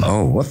hell.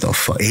 Oh, what the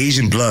fuck?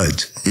 Asian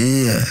blood.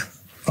 Yeah.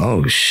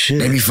 Oh shit.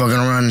 They be fucking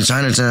around in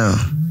Chinatown.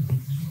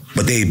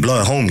 But they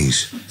blood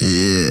homies.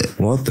 Yeah.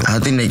 What the? I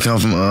think they come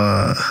from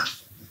I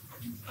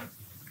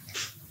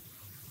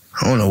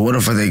don't know what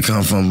the fuck they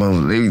come from,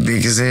 but they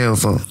thick as hell,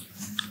 folks.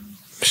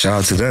 Shout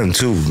out to them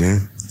too,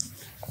 man.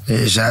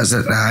 Yeah, shout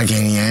out to I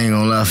ain't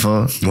gonna lie,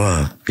 folks.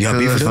 What? You got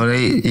beef with them?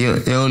 You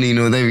don't even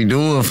know what they be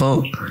doing,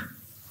 folks.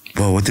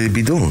 Well, what they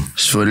be doing?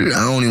 Sure,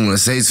 I don't even want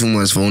to say too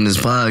much for on this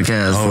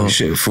podcast, Oh folks.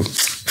 shit, for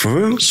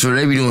real? Sure,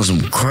 they be doing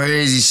some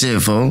crazy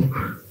shit, folks.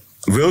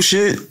 Real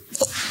shit?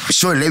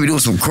 Sure, they be doing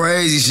some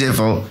crazy shit,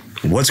 folks.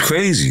 What's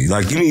crazy?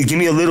 Like, give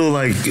me a little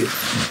like,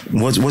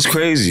 what's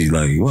crazy?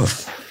 Like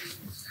what?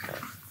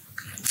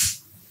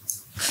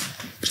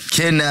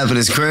 Kidnapping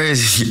is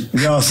crazy.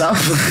 Yo, stop.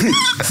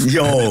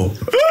 Yo.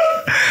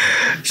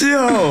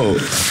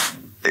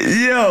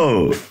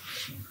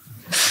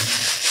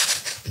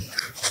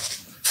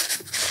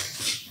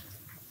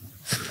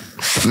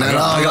 Not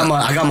all.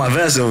 I got my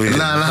vest over here.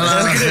 Nah.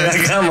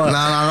 I got my.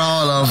 Not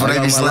all of them, I but they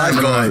got be my life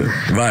slapping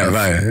going.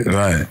 like.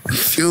 Right.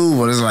 Phew,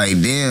 but it's like,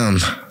 damn.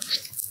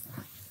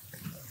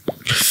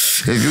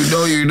 If you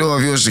know, you know.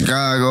 If you're in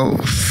Chicago,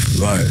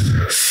 Right.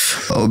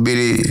 oh,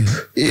 Biddy,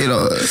 you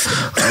know,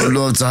 I would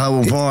love to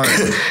Hubble Park.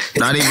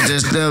 Not even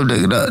just them,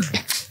 nigga.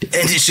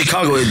 And in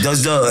Chicago, it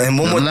does and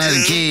one more A lot of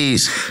thing.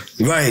 kids.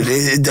 Right.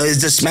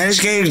 Is the Spanish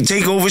gang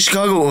take over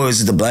Chicago, or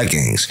is it the black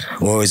gangs,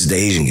 or is it the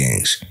Asian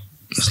gangs?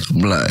 It's the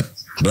black.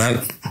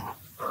 Black.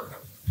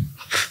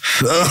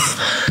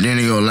 Then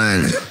they go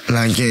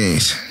Lion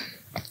Kings.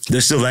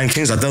 There's still Lion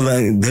Kings. I thought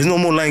there's no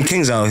more Lion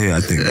Kings out here.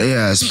 I think.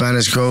 Yeah,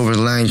 Spanish Covers,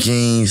 Lion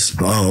Kings.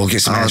 Oh, okay,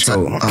 Spanish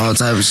Cove. All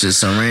type of shit.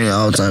 Serena,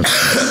 all type.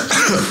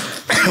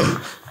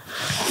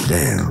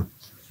 Damn.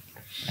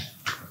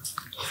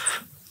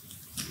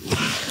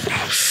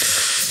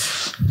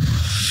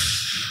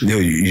 Yo,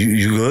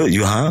 you good?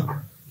 You high?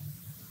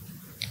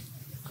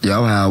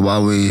 Y'all have why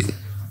we?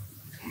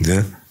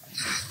 Yeah.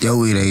 Yo,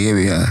 we they give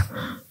me high.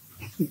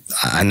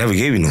 I never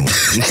gave you no.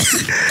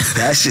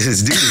 That shit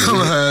is deep.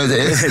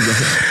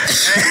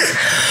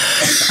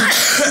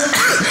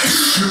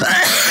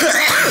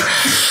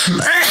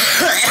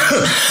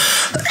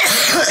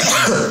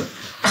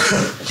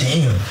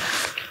 Damn.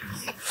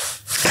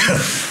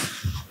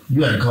 You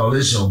gotta call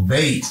this show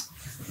bait.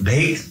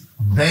 Bait?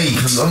 Bait,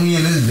 cause I'm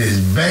in this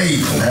bitch bait.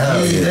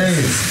 Hell yeah.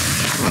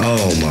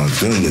 Oh my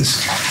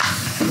goodness.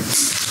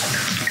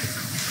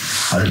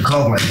 I done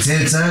called like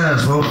 10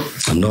 times, bro.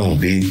 I know,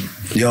 B.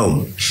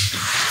 Yo.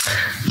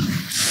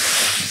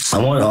 I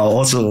want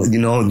also, you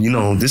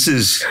know, this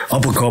is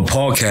Uppercut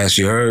Podcast,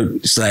 you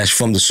heard, /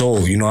 From the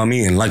Soul, you know what I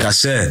mean? And like I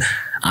said,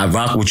 I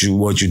rock with you,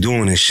 what you're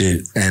doing and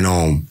shit. And,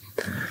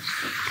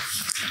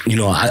 you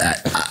know,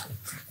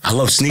 I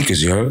love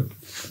sneakers, you heard?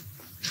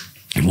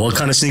 What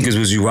kind of sneakers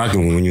was you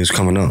rocking when you was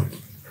coming up?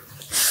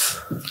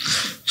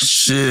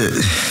 Shit.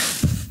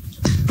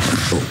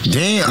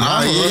 Damn.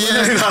 Oh,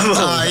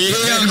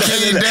 yeah, I'm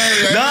King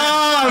David.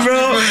 Nah,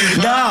 bro.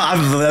 Nah.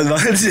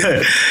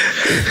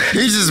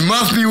 He just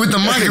muffed me with the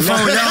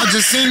microphone. Y'all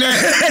just seen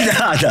that?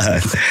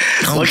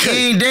 Nah. I'm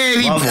King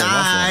David. My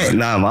fault.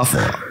 Nah, my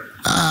fault.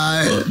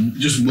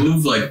 Just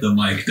move like the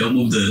mic. Don't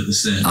move the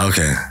stand.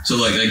 Okay. So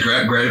like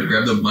grab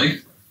the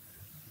mic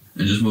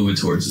and just move it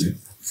towards you.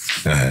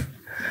 Go ahead.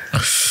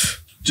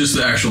 Just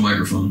the actual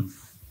microphone.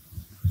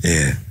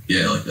 Yeah.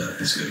 Yeah, like that.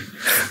 That's good.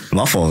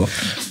 My fault.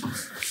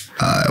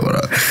 Alright, what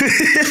up?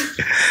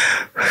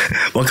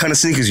 What kind of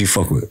sneakers you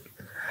fuck with?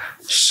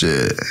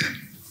 Shit.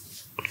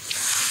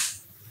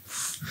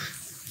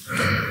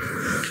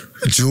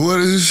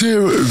 Jordans and shit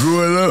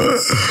growing up.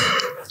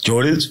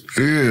 Jordans?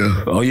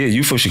 Yeah. Oh yeah,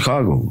 you from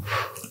Chicago.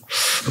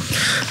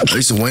 I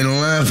used to wait in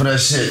line for that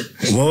shit.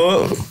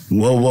 Well,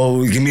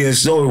 give me a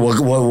story.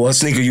 What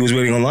sneaker you was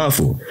waiting online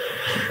for?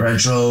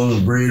 Retro,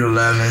 Breed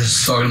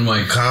 11s. Talking to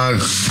Mike.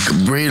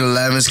 Breed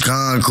 11s,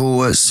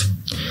 Concords.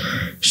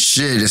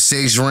 Shit, the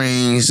 6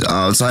 rings,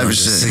 all type of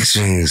shit. 6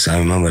 rings, I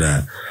remember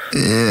that.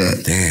 Yeah.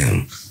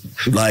 Damn.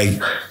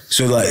 Like,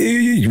 So like,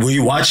 were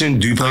you watching?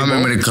 Do you play I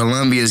remember ball? the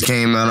Columbias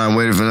came out. I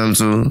waited for them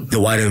too. The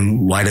white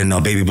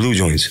and baby blue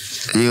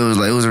joints. It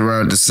was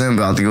around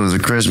December. I think it was a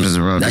Christmas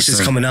around. That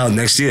shit's coming out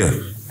next year.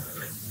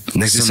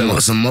 Next December.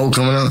 Some more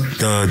coming out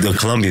The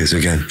Columbias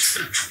again.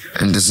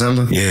 in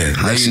December. Yeah.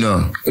 How you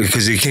know?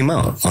 Because it came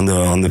out on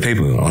the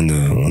paper on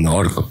the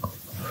article.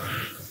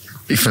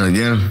 You finna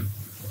get them?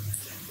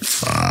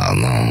 I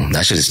don't know.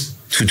 That shit is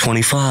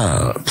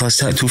 $225 plus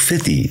that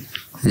 $250.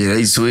 Yeah,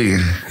 they tweaking.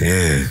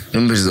 Yeah.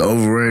 Them bitches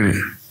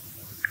overrated.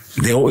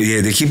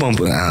 They keep on.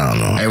 I don't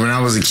know. Hey, when I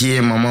was a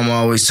kid, my mama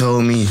always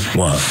told me,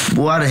 What?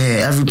 boy, I done had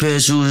every pair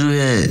of shoes you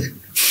had.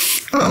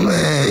 Oh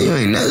man, you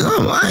ain't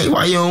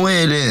why you don't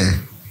wear it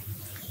then?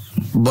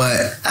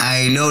 But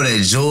I know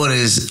that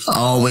Jordans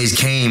always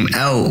came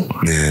out.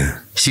 Yeah.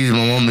 She was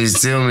my mama used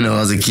to tell me when I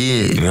was a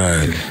kid.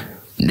 Right.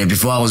 That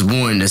before I was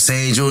born, the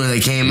same Jordan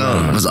that came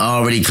out was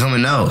already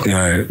coming out.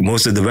 Right.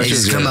 Most of the They rest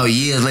just come out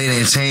years later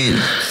and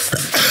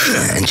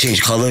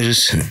change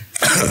colors.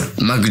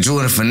 Michael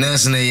Jordan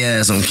finessing their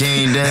ass on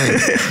King Day.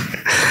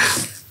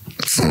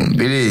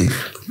 Billy.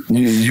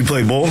 You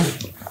play ball?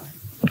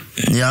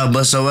 Yeah, I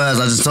bust your ass.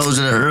 I just told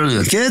you that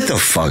earlier. Get the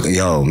fuck,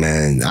 yo,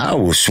 man. I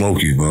will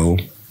smoke you, bro.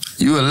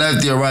 You a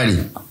lefty or righty?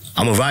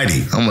 I'm a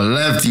righty. I'm a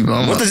lefty,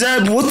 bro. What does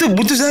that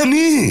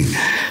mean?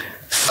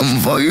 I'm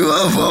gonna fuck you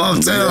up, bro.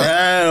 I'm telling you.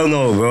 I don't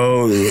know,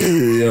 bro.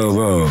 Yo,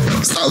 bro.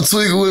 Stop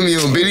tweaking with me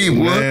on Billy,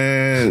 boy.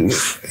 Man.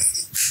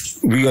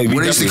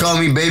 They used to call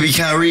me Baby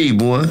Crazyyy,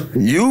 boy.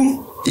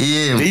 You?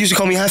 Yeah. They used to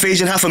call me half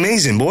Asian, half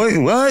amazing, boy.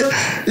 What?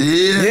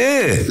 Yeah.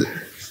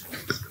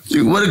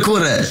 Yeah. Where the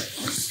court at?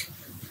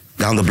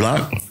 Down the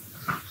block.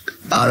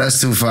 Oh, that's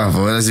too far,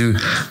 bro.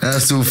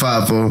 That's too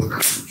far, bro.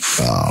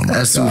 Oh,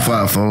 that's too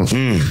far, bro.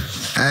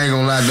 I ain't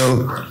gonna lie,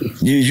 though.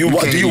 Do you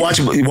watch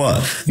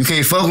what? You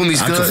can't fuck with me,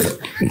 Scott.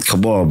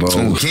 Come on, bro.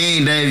 On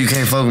King Dave, you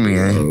can't fuck with me,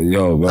 man.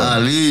 Yo, bro.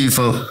 I'll leave you,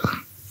 folks.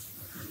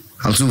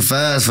 I'm too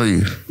fast for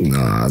you.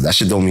 Nah, that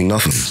shit don't mean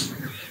nothing.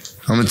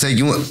 I'm gonna take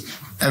you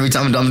every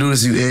time I'm doing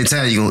this. Every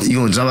time you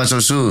gonna jump out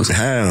your shoes.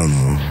 Hell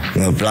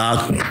no.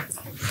 Block.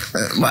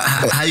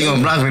 How you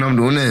gonna block me when I'm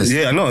doing this?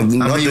 Yeah, I know. I'm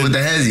hitting with the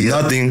hezzy.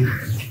 Nothing.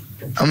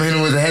 I'm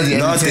hitting with the hezzy.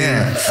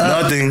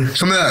 Nothing.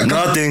 Come here.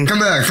 Nothing. Come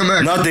here. Come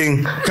here.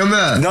 Nothing. Come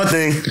here.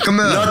 Nothing. Come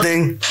here.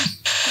 Nothing.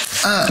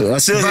 I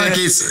still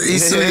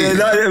he's sweet.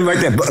 Right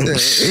there.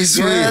 He's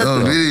sweet.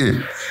 Oh,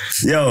 really?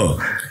 Yo.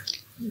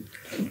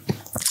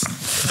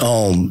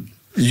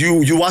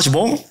 You watch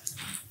ball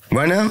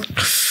right now?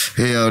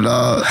 Hell,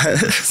 dog.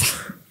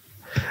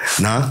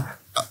 Nah.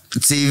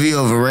 TV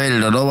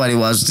overrated. Though. Nobody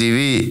watch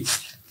TV.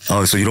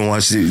 Oh, so you don't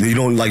watch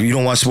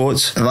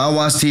sports? If I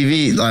watch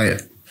TV,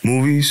 like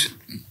movies?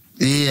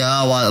 Yeah,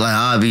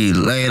 I'll be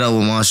laid up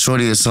with my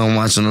shorty or something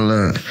watching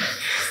the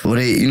well,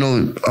 they,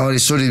 all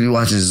these shorties be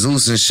watching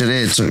Zeus and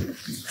shit.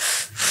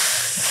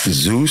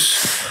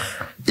 Zeus?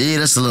 Yeah,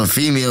 that's a little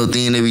female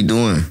thing they be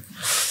doing.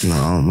 No,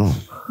 I don't know.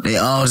 They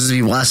all just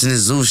be watching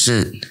this Zeus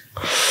shit.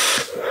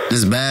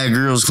 This Bad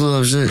Girls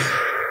Club shit.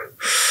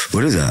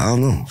 What is that? I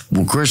don't know.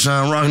 Well,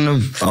 Christian rocking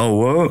them. Oh,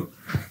 what?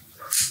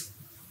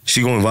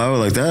 She going viral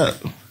like that?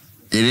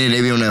 Yeah,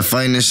 they be on that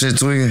fighting and shit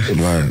tweaking.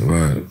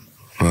 Right.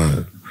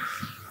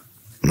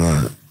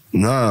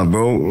 Nah,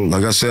 bro.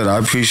 Like I said, I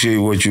appreciate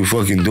what you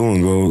fucking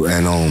doing, bro.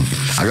 And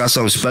I got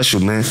something special,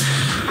 man.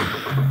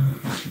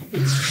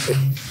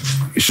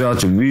 Shout out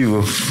to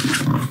Beaver.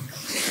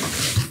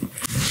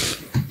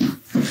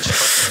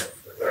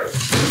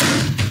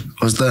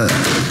 What's that?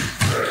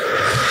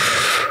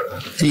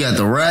 He got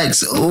the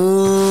racks.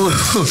 Ooh.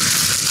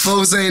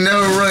 Folks ain't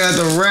never run out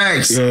the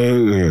racks.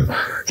 Yeah.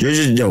 This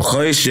is the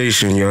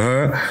PlayStation, you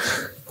heard?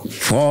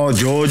 Paul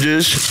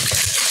George's.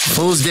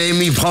 Folks gave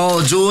me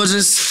Paul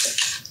George's.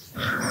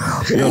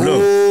 Yo,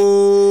 look.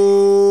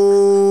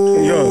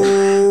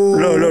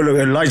 Look.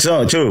 It lights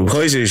up, too.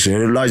 PlayStation,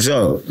 it lights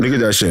up. Look at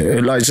that shit.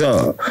 It lights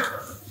up.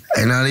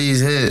 And now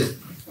these hit.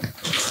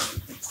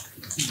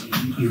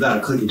 You gotta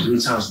click it 3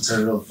 times to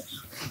turn it off.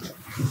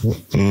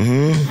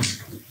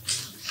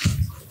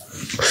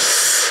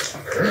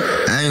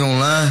 I ain't gonna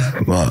lie.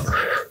 What?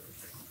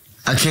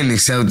 I can't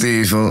accept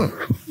these, folks.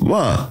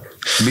 What?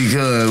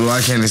 Because,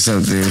 I can't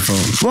accept these,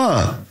 folks.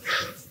 What?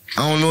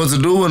 I don't know what to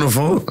do with them,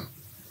 folks.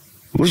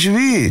 What you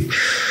mean?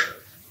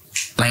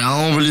 Like,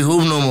 I don't really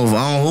hoop no more.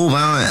 I don't hoop.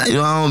 I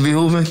don't be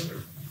hooping.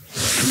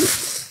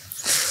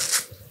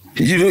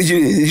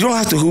 You don't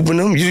have to hoop in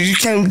them. You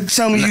can't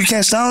tell me you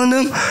can't style in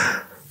them?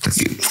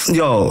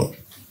 Yo.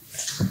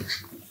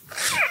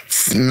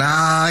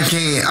 Nah, I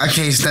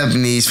can't step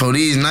in these, folks.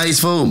 These nice,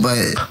 folks,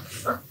 but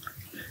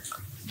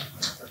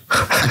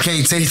I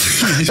can't take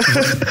these.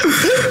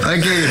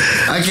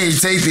 I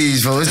can't take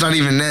these, folks. It's not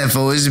even that,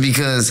 folks. It's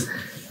because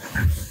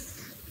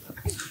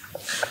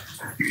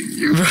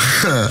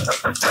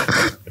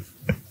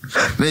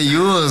they're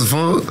yours,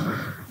 folks.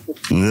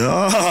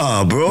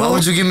 Nah, bro. Why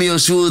would you give me your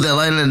shoes that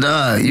light in the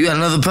dark? You got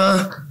another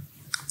pair?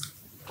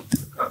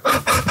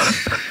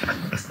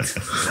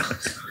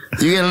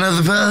 You got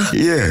another pair?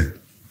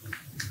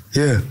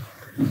 Yeah.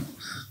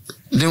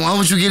 Then why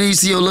would you get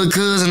these to your little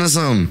cousin or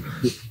something?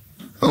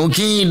 On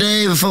King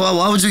David,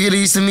 why would you get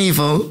these to me,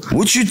 folks?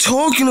 What you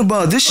talking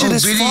about? This shit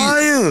is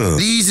fire.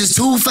 These is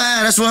too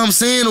fire. That's what I'm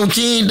saying on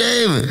King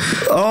David.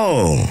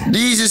 Oh.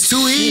 These is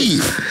too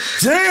heat.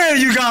 Damn,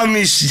 you got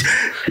me.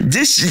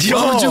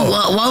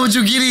 Why would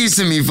you get these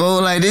to me,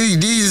 folks? Like,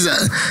 these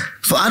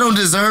I don't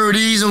deserve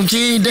these on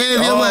King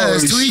David. Your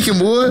ass tweaking,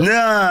 boy.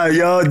 Nah,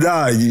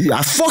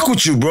 I fuck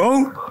with you,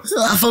 bro.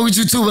 I fuck with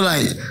you too, but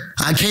like,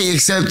 I can't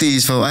accept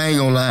these, folks. I ain't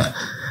gonna lie.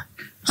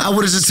 I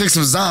would have just took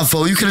some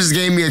Zafo. You could have just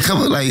gave me a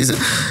couple. Like,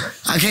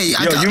 I can't.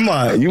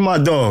 You my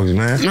dogs,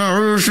 man. No,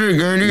 real shit,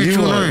 girl. These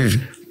too nice.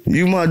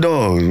 You my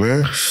dogs,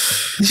 man.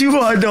 You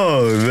my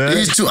dogs, man.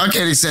 These two, I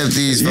can't accept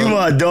these. Folks. You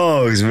my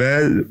dogs,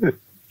 man.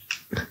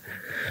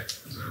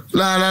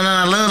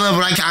 Nah, love,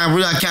 but I can't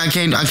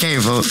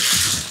vote.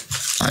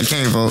 I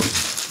can't vote.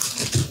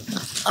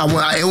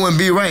 It wouldn't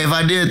be right if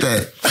I did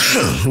that.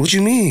 What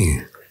you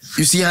mean?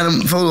 You see how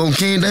them folks on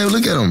King David?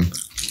 Look at them.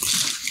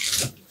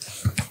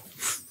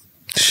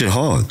 Shit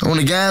hard. On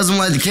the guys, them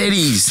like the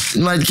KDs.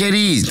 Them like the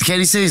KDs. The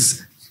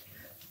KD6.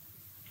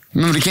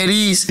 Remember the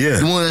KDs? Yeah.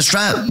 The one that's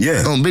strapped?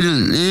 Yeah.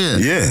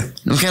 Yeah.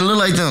 Them can't look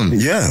like them.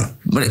 Yeah.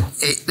 But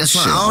that's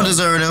why I don't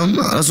deserve them.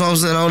 That's what I'm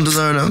saying. I don't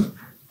deserve them.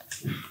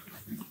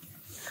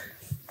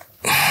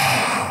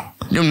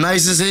 Them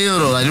nice as hell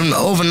though. Like them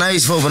over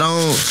nice folk, but I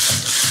don't.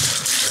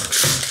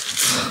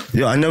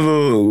 Yo, I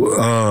never.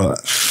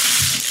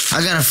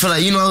 I gotta feel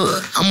like,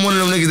 I'm one of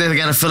them niggas that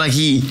gotta feel like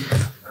he,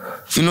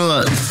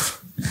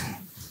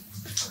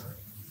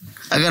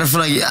 I gotta feel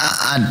like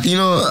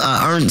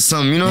I earned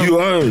something, You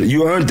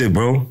earned it,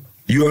 bro.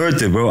 You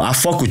earned it, bro. I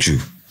fuck with you.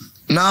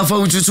 Nah, I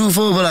fuck with you too,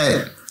 fool, but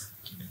like,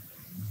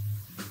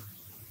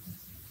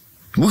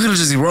 we could've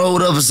just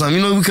rolled up or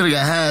something. We could've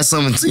had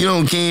something,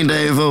 King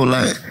Dave, fool,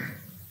 like,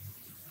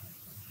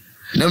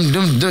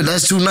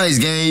 that's too nice,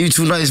 gang. You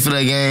too nice for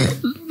that, gang.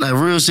 Like,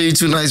 real shit, you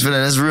too nice for that.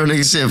 That's real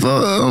nigga shit,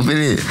 fool.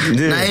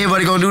 Yeah. Not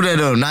everybody gonna do that,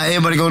 though. Not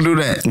everybody gonna do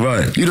that.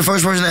 Right. You the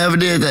first person that ever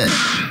did that.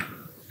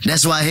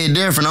 That's why I hit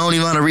different. I don't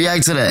even know how to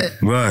react to that.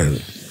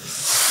 Right.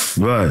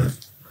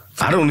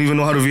 I don't even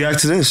know how to react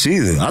to this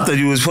either. I thought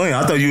you was playing.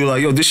 I thought you were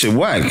like, yo, this shit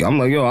whack. I'm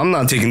like, yo, I'm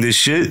not taking this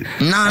shit.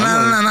 Nah,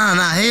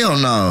 hell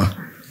no.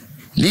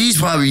 These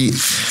probably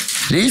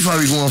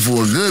going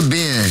for a good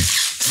bend.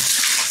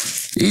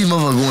 These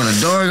motherfuckers going to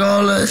dark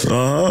all that.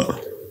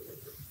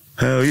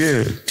 Hell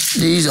yeah.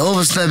 These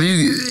overstep,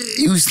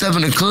 you step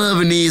in the club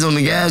and these on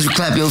the guys, you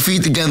clap your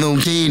feet together on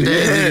King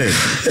David. Yeah,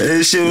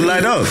 this shit will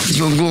light up. You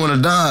gonna go on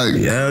a dog.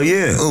 Hell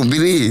yeah. Oh,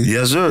 believe.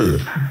 Yes, sir.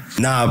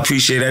 Nah, I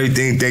appreciate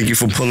everything. Thank you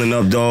for pulling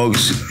up,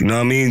 dogs. You know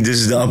what I mean? This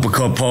is the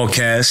Uppercut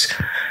Podcast.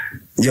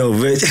 Yo,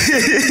 Rich.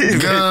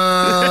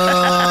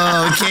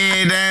 Go,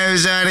 King David,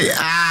 shawty.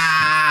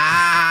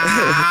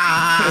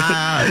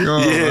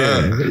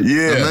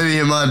 Yeah. Let me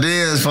hit my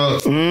dance,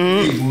 fuck.